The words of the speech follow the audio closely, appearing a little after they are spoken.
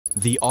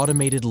The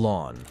Automated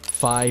Lawn: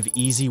 5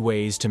 Easy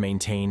Ways to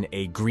Maintain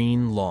a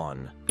Green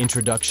Lawn.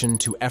 Introduction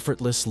to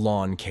Effortless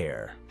Lawn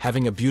Care.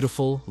 Having a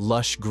beautiful,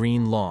 lush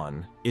green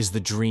lawn is the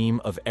dream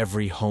of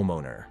every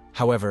homeowner.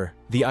 However,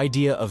 the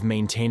idea of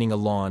maintaining a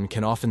lawn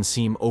can often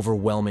seem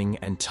overwhelming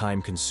and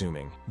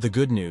time-consuming. The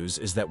good news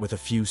is that with a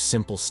few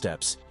simple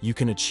steps, you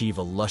can achieve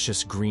a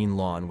luscious green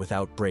lawn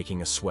without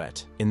breaking a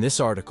sweat. In this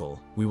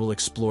article, we will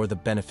explore the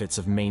benefits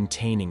of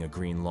maintaining a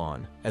green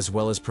lawn, as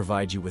well as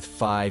provide you with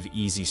 5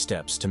 easy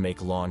steps to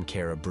make lawn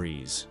care a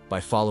breeze. By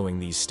following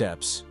these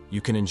steps, you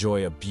can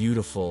enjoy a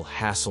beautiful,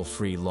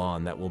 hassle-free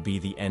lawn that will be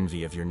the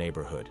envy of your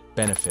neighborhood.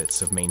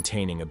 Benefits of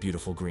maintaining a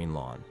beautiful green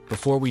lawn.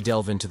 Before we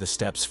delve into the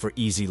steps for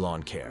easy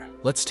lawn care,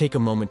 let's take a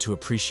moment to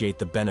appreciate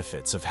the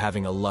benefits of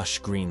having a lush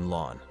green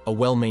lawn. A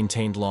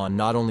well-maintained lawn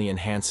not only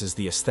enhances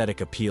the aesthetic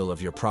appeal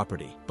of your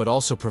property, but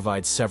also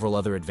provides several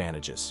other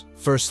advantages.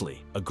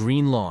 Firstly, a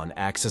green lawn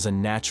acts as a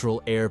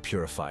natural air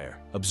purifier,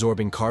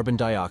 absorbing carbon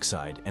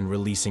dioxide and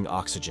releasing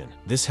oxygen.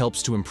 This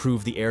helps to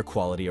improve the air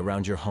quality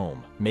around your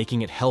home,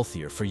 making it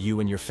healthier for you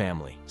and your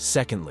family.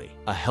 Secondly,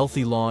 a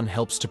healthy lawn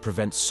helps to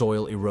prevent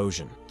soil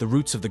erosion. The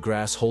roots of the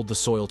grass hold the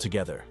soil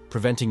together,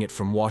 preventing it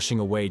from washing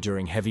away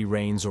during heavy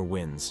rains or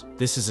winds.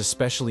 This is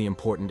especially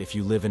important if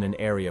you live in an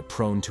area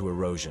prone to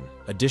erosion.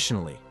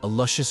 Additionally, a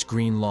luscious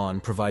green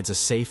lawn provides a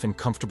safe and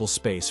comfortable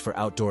space for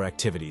outdoor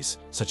activities,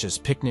 such as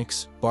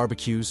picnics,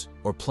 barbecues,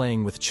 or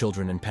playing with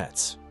children and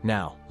pets.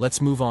 Now,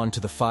 let's move on to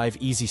the 5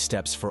 easy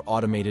steps for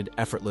automated,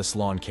 effortless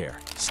lawn care.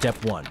 Step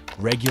 1.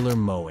 Regular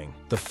mowing.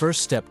 The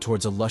first step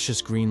towards a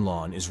luscious green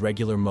lawn is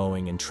regular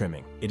mowing and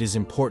trimming. It is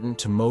important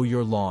to mow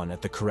your lawn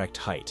at the correct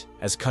height,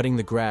 as cutting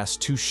the grass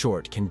too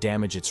short can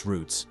damage its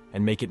roots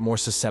and make it more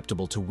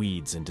susceptible to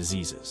weeds and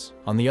diseases.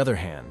 On the other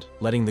hand,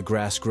 letting the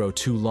grass grow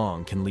too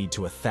long can lead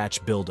to a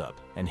thatch buildup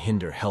and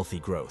hinder healthy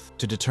growth.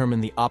 To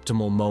determine the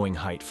optimal mowing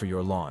height for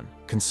your lawn,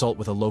 consult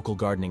with a local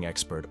gardening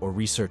expert or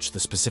research the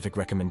specific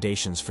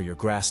recommendations for your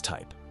grass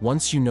type.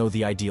 Once you know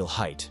the ideal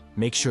height,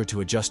 make sure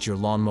to adjust your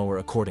lawnmower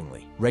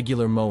accordingly.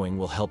 Regular mowing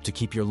will help to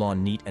keep your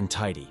lawn neat and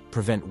tidy,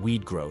 prevent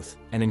weed growth,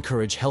 and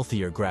encourage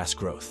healthier grass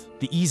growth.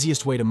 The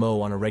easiest way to mow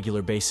on a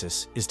regular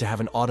basis is to have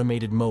an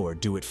automated mower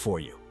do it for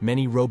you.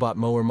 Many robot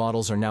mower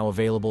models are now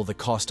available that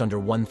cost under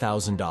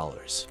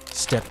 $1,000.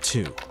 Step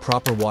 2.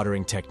 Proper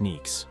watering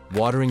techniques.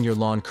 Watering your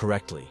lawn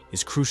correctly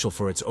is crucial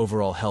for its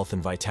overall health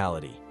and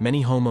vitality.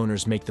 Many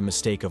homeowners make the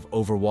mistake of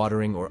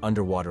overwatering or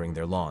underwatering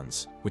their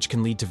lawns, which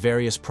can lead to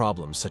various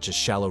problems such as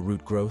shallow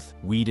root growth,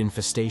 weed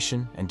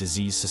infestation, and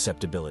disease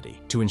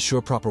susceptibility. To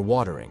ensure proper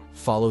watering,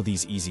 follow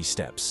these easy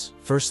steps.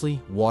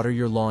 Firstly, water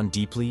your lawn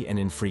deeply and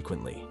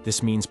infrequently.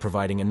 This means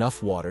providing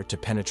enough water to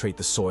penetrate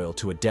the soil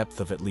to a depth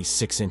of at least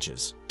 6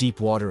 inches. Deep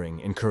watering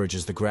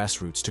encourages the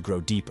grass roots to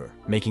grow deeper,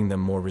 making them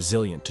more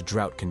resilient to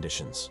drought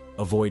conditions.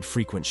 Avoid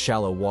frequent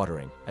shallow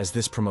watering, as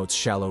this promotes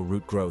shallow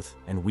root growth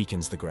and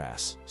weakens the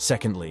grass.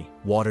 Secondly,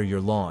 water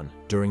your lawn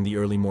during the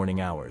early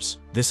morning hours.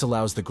 This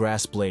allows the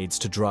grass blades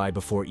to dry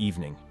before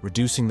evening,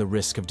 reducing the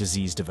risk of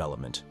disease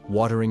development.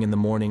 Watering in the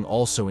morning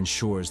also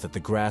ensures that the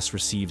grass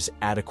receives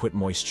adequate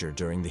moisture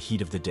during the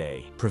heat of the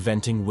day,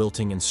 preventing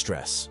wilting and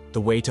stress.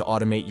 The way to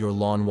automate your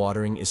lawn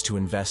watering is to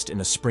invest in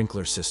a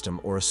sprinkler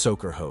system or a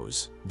soaker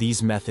hose.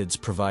 These methods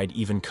provide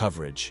even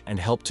coverage and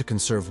help to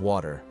conserve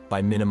water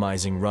by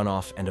minimizing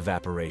runoff and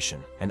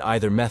evaporation. And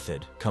either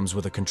method comes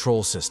with a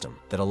control system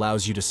that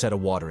allows you to set a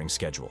watering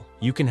schedule.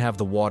 You can have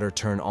the water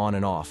turn on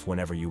and off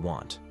whenever you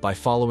want. By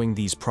following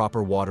these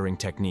proper watering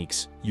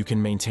techniques, you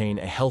can maintain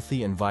a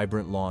healthy and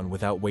vibrant lawn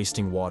without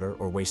wasting water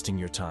or wasting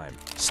your time.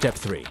 Step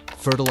 3.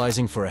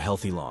 Fertilizing for a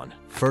healthy lawn.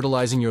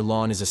 Fertilizing your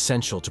lawn is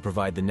essential to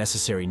provide the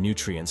necessary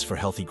nutrients for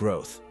healthy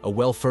growth. A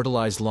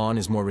well-fertilized lawn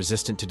is more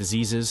resistant to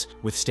diseases,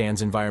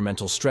 withstands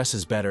environmental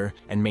stresses better,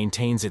 and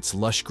maintains its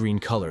lush green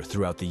color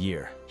throughout the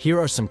year. Here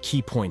are some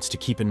key points to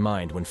keep in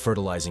mind when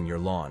fertilizing your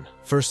lawn.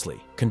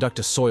 Firstly, conduct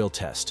a soil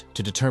test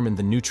to determine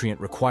the nutrient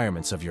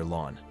requirements of your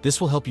lawn. This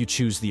will help you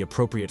choose the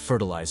appropriate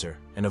fertilizer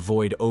and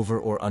avoid over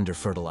or under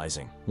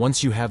fertilizing.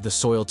 Once you have the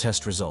soil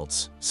test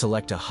results,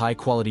 select a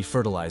high-quality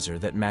fertilizer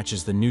that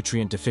matches the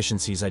nutrient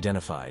deficiencies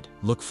identified.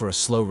 Look for a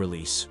slow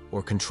release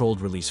or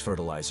controlled release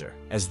fertilizer,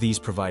 as these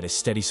provide a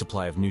steady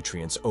supply of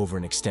nutrients over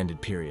an extended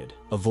period.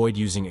 Avoid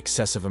using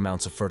excessive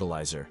amounts of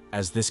fertilizer,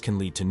 as this can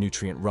lead to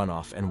nutrient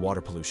runoff and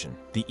water pollution.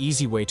 The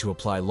easy way to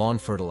apply lawn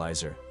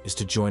fertilizer is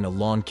to join a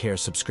lawn care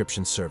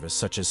subscription service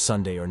such as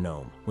Sunday or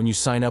Gnome. When you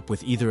sign up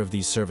with either of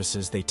these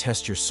services, they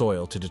test your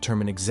soil to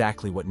determine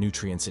exactly what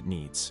nutrients it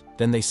needs.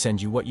 Then they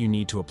send you what you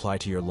need to apply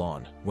to your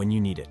lawn when you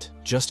need it.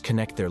 Just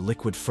connect their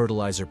liquid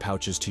fertilizer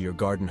pouches to your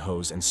garden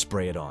hose and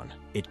spray it on.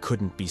 It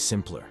couldn't be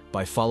simpler.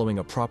 By following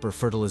a proper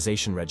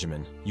fertilization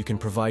regimen, you can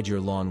provide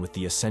your lawn with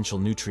the essential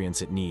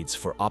nutrients it needs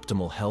for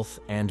optimal health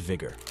and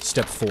vigor.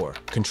 Step 4.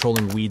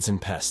 Controlling weeds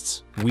and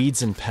pests.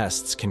 Weeds and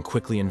pests can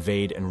quickly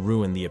invade and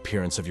ruin the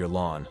appearance of your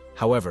lawn.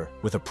 However,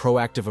 with a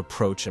proactive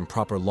approach and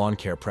proper lawn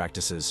care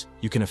practices,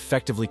 you can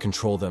effectively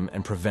control them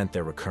and prevent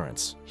their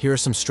recurrence. Here are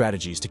some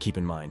strategies to keep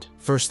in mind.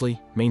 Firstly,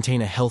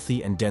 maintain a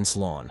healthy and dense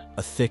lawn.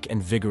 A thick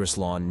and vigorous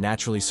lawn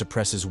naturally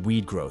suppresses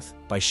weed growth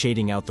by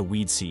shading out the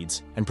weed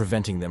seeds and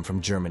preventing them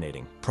from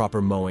germinating.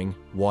 Proper mowing,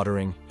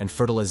 watering, and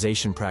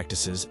fertilization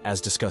practices,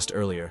 as discussed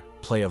earlier,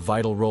 play a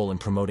vital role in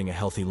promoting a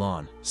healthy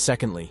lawn.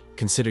 Secondly,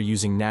 consider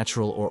using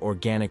natural or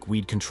organic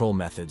weed control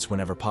methods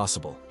whenever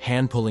possible.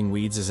 Hand-pulling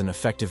weeds is an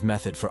effective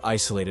method for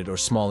isolated or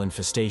small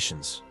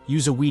infestations.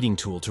 Use a weeding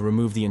tool to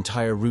remove the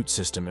entire root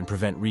system and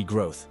prevent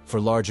regrowth. For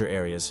larger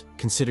areas,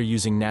 consider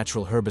using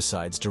natural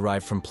herbicides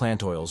derived from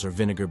plant oils or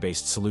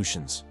vinegar-based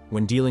solutions.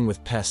 When dealing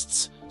with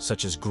pests,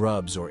 such as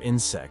grubs or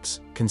insects,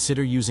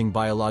 consider using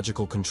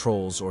biological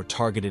controls or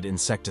targeted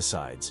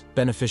insecticides.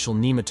 Beneficial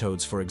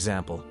nematodes, for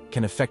example,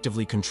 can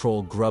effectively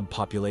control grub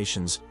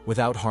populations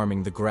without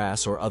harming the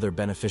grass or other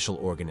beneficial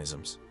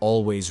organisms.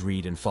 Always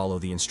read and follow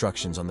the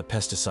instructions on the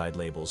pesticide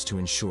labels to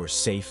ensure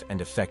safe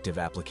and effective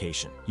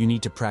application. You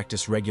need to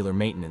practice regular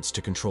maintenance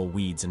to control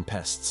weeds and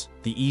pests.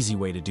 The easy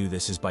way to do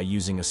this is by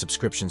using a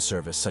subscription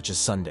service such as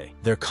Sunday.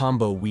 Their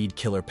combo weed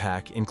killer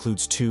pack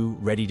includes 2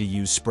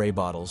 ready-to-use spray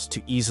bottles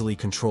to easily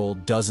control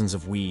dozens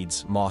of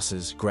weeds,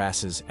 mosses,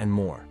 grasses, and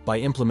more. By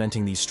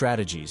implementing these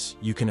strategies,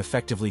 you can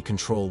effectively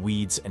control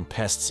weeds and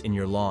pests in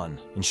your lawn,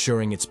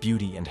 ensuring its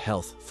beauty and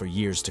health for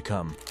years to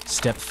come.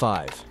 Step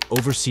 5.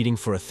 Overseeding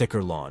for a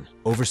thicker lawn.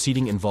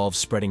 Overseeding involves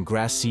spreading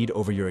grass seed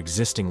over your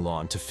existing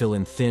lawn to fill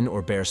in thin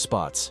or bare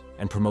spots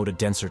and promote a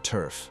denser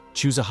turf.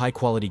 Choose a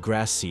high-quality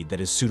grass seed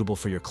that is suitable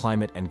for your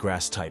climate and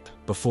grass type.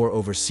 Before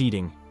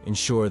overseeding,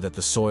 ensure that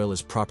the soil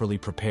is properly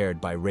prepared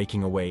by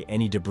raking away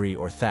any debris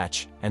or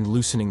thatch and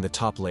loosening the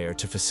top layer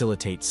to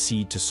facilitate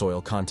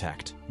seed-to-soil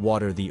contact.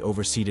 Water the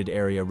overseeded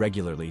area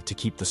regularly to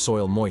keep the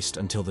soil moist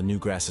until the new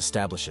grass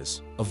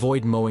establishes.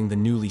 Avoid mowing the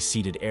newly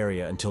seeded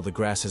area until the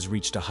grass has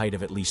reached a height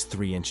of at least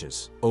 3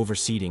 inches.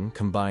 Overseeding,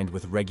 combined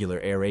with regular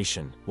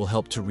aeration, will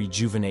help to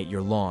rejuvenate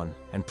your lawn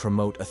and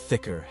promote a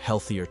thicker,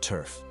 healthier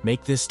turf.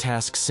 Make this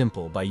task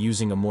simple by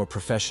using a more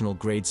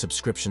professional-grade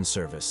subscription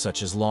service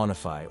such as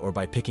Lawnify, or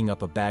by picking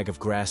up a bag of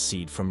grass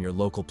seed from your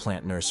local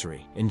plant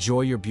nursery.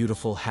 Enjoy your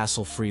beautiful,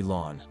 hassle-free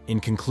lawn. In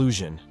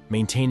conclusion,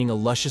 maintaining a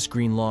luscious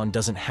green lawn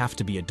doesn't have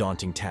to be a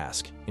daunting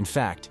task. In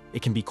fact,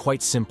 it can be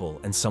quite simple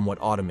and somewhat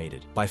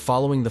automated. By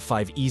following the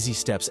 5 easy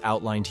steps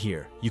outlined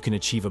here, you can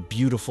achieve a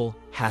beautiful,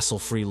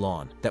 hassle-free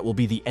lawn that will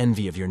be the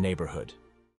envy of your neighborhood.